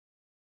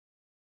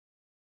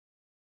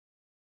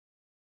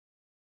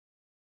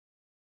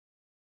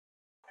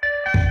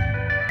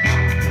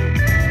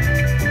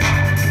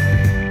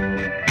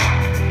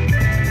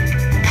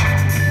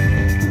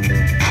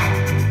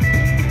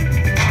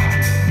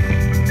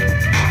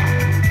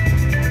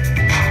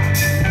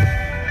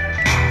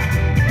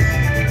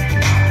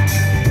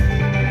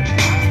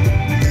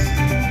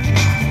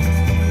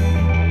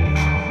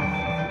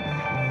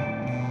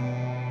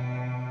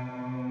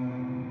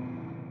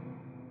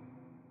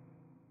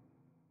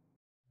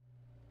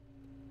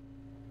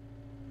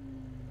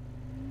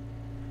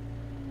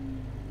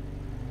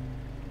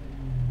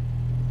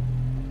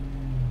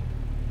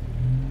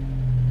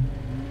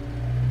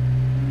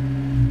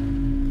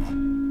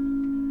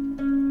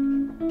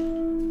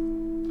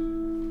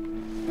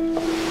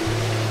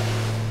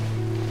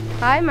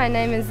Hi, my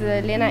name is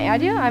Lena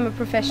Erdil. I'm a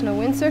professional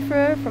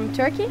windsurfer from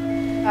Turkey.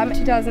 I'm a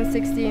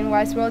 2016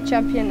 Vice World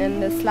Champion in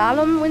the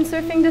slalom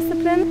windsurfing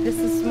discipline. This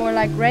is more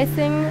like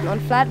racing on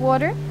flat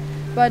water,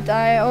 but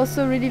I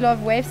also really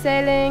love wave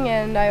sailing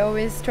and I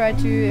always try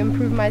to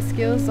improve my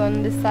skills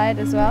on this side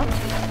as well.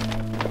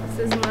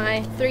 This is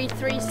my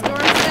 3-3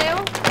 storm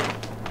sail.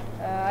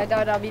 I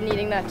doubt I'll be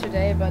needing that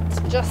today, but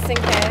just in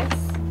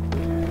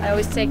case, I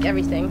always take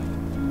everything.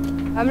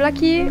 I'm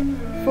lucky.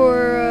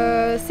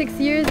 For 6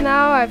 years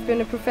now I've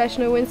been a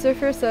professional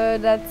windsurfer, so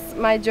that's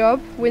my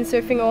job,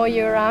 windsurfing all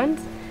year round.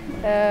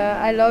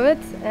 I love it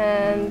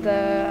and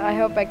I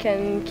hope I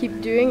can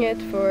keep doing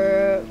it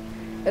for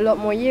a lot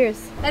more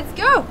years. Let's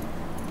go!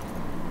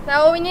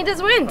 Now all we need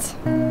is wind!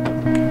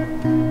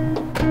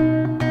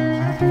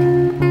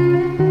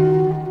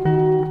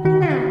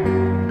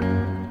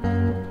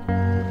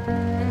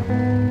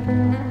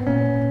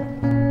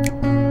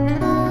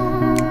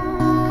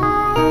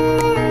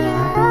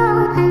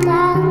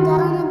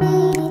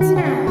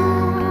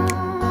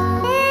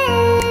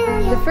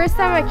 The first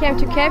time I came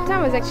to Cape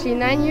Town was actually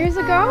 9 years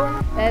ago,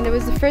 and it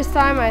was the first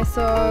time I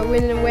saw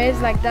wind and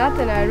waves like that,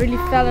 and I really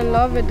fell in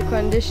love with the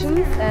conditions.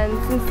 And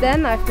since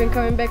then I've been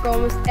coming back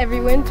almost every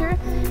winter,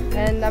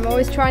 and I'm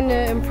always trying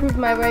to improve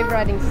my wave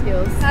riding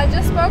skills. I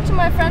just spoke to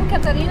my friend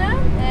Katarina,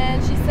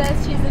 and she says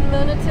she's in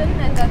Milnerton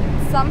and that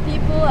some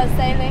people are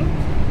sailing.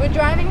 We're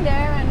driving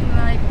there and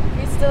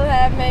we still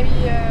have maybe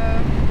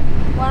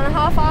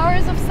 1.5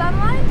 hours of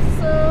sunlight,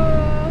 so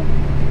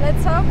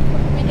let's hope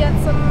we get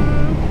some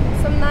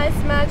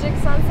nice magic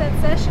sunset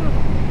session,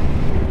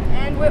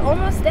 and we're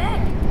almost there.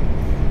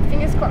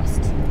 Fingers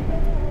crossed.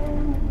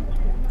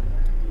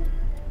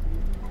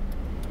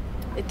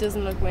 It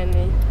doesn't look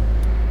windy.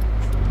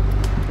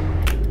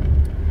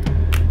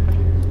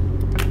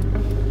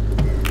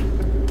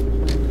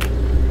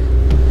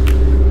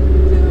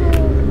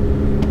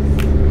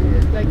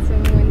 Looks like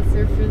some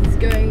windsurfers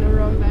going the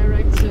wrong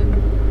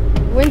direction.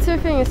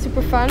 Windsurfing is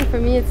super fun. For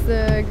me it's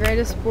the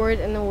greatest sport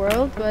in the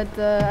world, but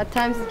at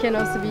times it can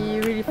also be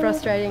really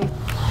frustrating.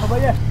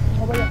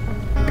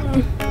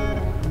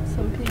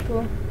 Some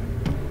people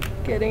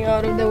getting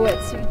out of the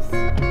wetsuits.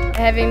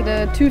 Having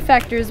the two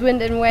factors,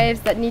 wind and waves,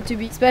 that need to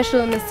be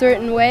special in a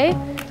certain way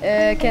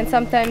can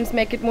sometimes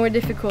make it more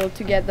difficult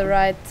to get the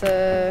right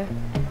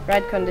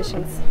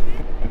conditions.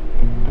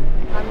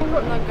 I'm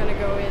not gonna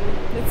go in.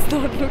 It's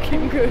not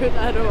looking good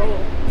at all.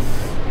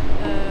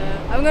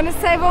 I'm gonna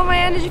save all my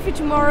energy for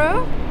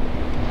tomorrow,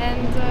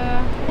 and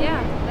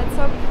yeah, let's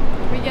hope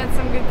we get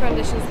some good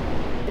conditions.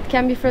 It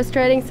can be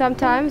frustrating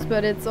sometimes,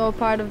 but it's all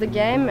part of the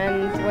game,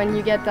 and when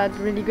you get that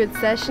really good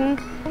session,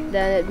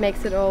 then it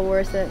makes it all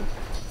worth it.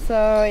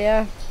 So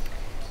yeah,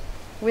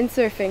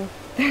 windsurfing.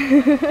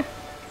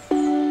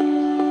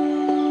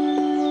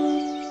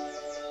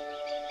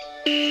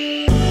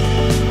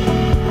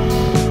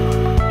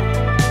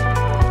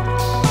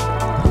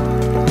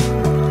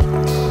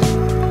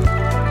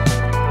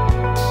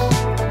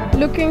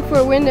 Looking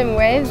for wind and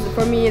waves,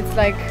 for me it's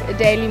like a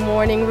daily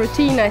morning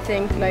routine, I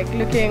think, like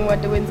looking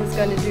what the wind is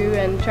going to do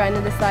and trying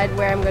to decide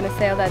where I'm going to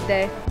sail that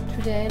day.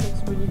 Today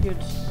looks really good.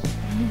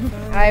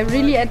 I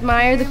really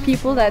admire the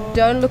people that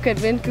don't look at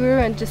Wind Guru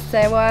and just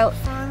say, well,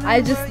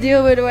 I just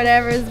deal with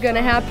whatever is going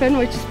to happen,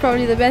 which is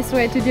probably the best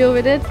way to deal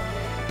with it.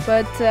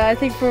 But I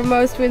think for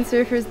most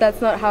windsurfers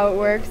that's not how it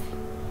works.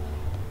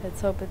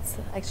 Let's hope it's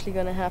actually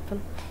going to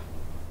happen.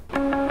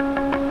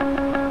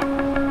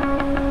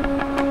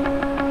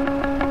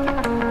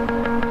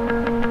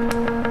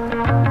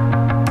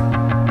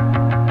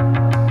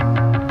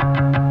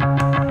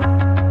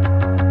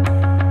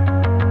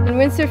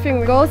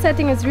 Windsurfing goal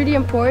setting is really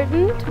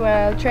important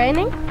while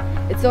training.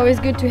 It's always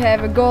good to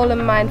have a goal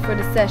in mind for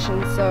the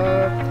session.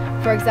 So,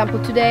 for example,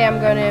 today I'm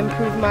going to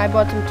improve my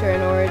bottom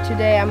turn, or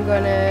today I'm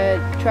going to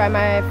try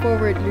my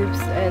forward loops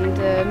and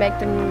make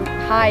them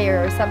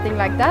higher or something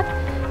like that.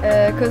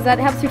 Because that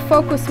helps you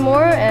focus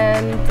more,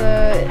 and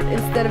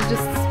instead of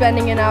just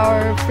spending an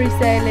hour free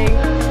sailing.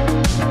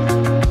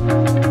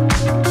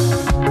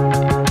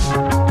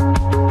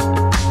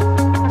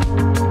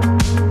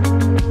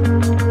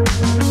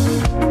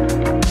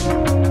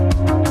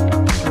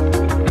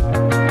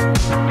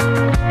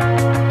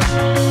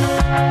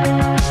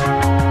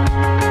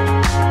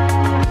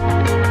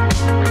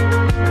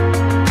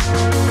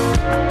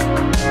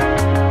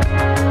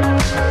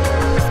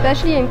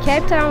 Especially in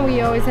Cape Town,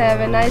 we always have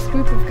a nice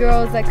group of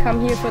girls that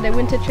come here for their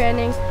winter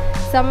training.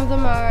 Some of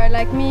them are,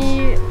 like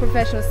me,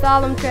 professional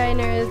slalom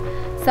trainers.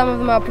 Some of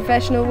them are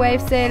professional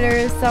wave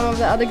sailors. Some of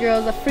the other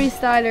girls are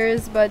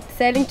freestylers. But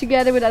sailing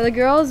together with other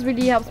girls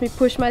really helps me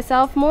push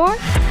myself more.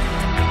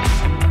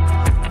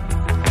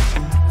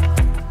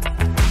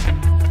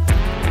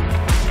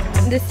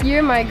 This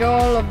year my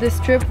goal of this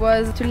trip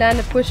was to land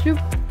a push loop.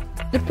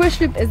 The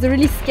push loop is a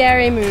really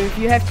scary move.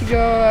 You have to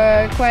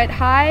go quite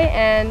high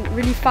and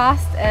really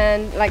fast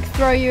and like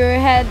throw your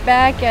head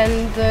back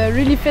and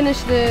really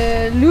finish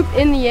the loop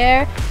in the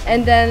air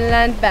and then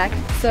land back.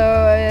 So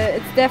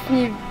it's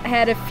definitely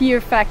had a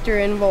fear factor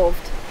involved.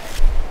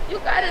 You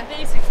got it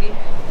basically.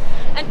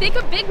 And take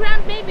a big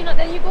round maybe, not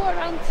then you go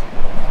around.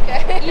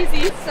 Okay.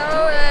 Easy. So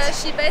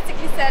she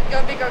basically said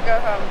go big or go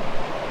home.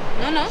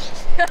 No.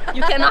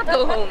 You cannot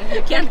go home.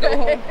 You can't go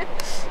home.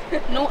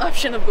 No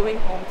option of going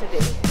home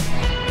today.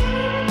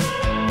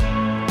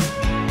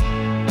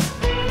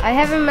 I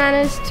haven't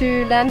managed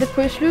to land the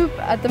push loop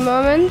at the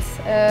moment,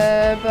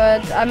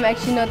 but I'm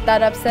actually not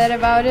that upset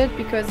about it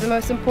because the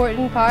most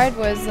important part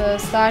was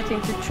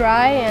starting to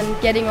try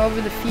and getting over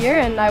the fear,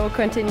 and I will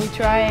continue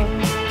trying.